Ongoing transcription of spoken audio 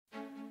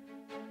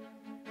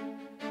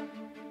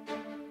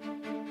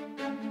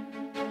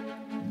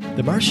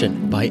The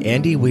Martian by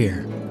Andy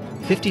Weir,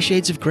 50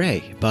 Shades of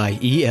Grey by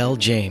E.L.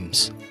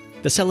 James,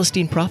 The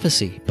Celestine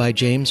Prophecy by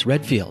James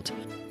Redfield,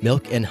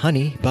 Milk and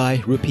Honey by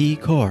Rupi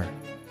Kaur.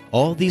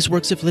 All these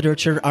works of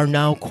literature are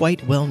now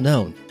quite well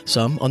known,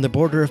 some on the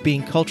border of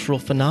being cultural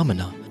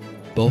phenomena.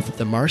 Both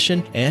The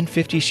Martian and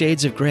 50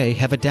 Shades of Grey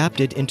have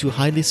adapted into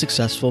highly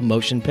successful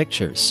motion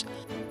pictures.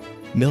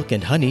 Milk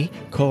and Honey,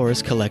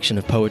 Kaur's collection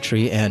of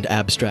poetry and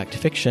abstract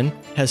fiction,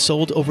 has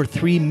sold over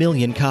 3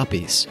 million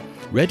copies.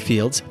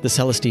 Redfield's The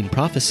Celestine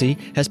Prophecy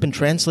has been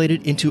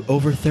translated into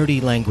over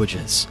 30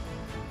 languages.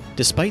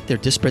 Despite their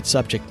disparate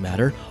subject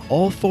matter,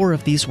 all 4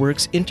 of these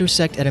works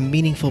intersect at a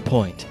meaningful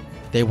point.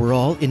 They were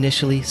all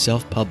initially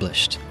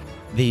self-published.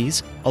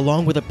 These,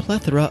 along with a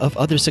plethora of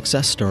other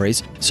success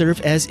stories,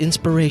 serve as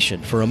inspiration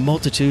for a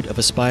multitude of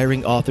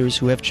aspiring authors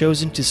who have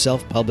chosen to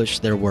self-publish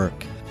their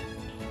work.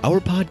 Our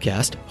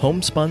podcast,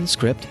 Homespun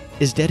Script,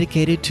 is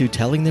dedicated to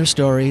telling their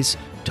stories,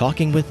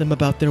 talking with them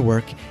about their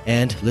work,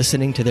 and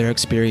listening to their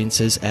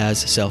experiences as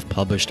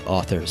self-published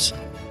authors.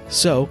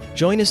 So,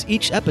 join us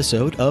each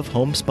episode of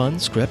Homespun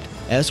Script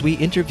as we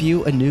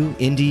interview a new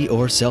indie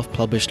or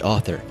self-published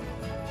author.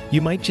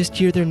 You might just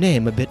hear their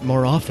name a bit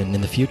more often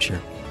in the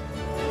future.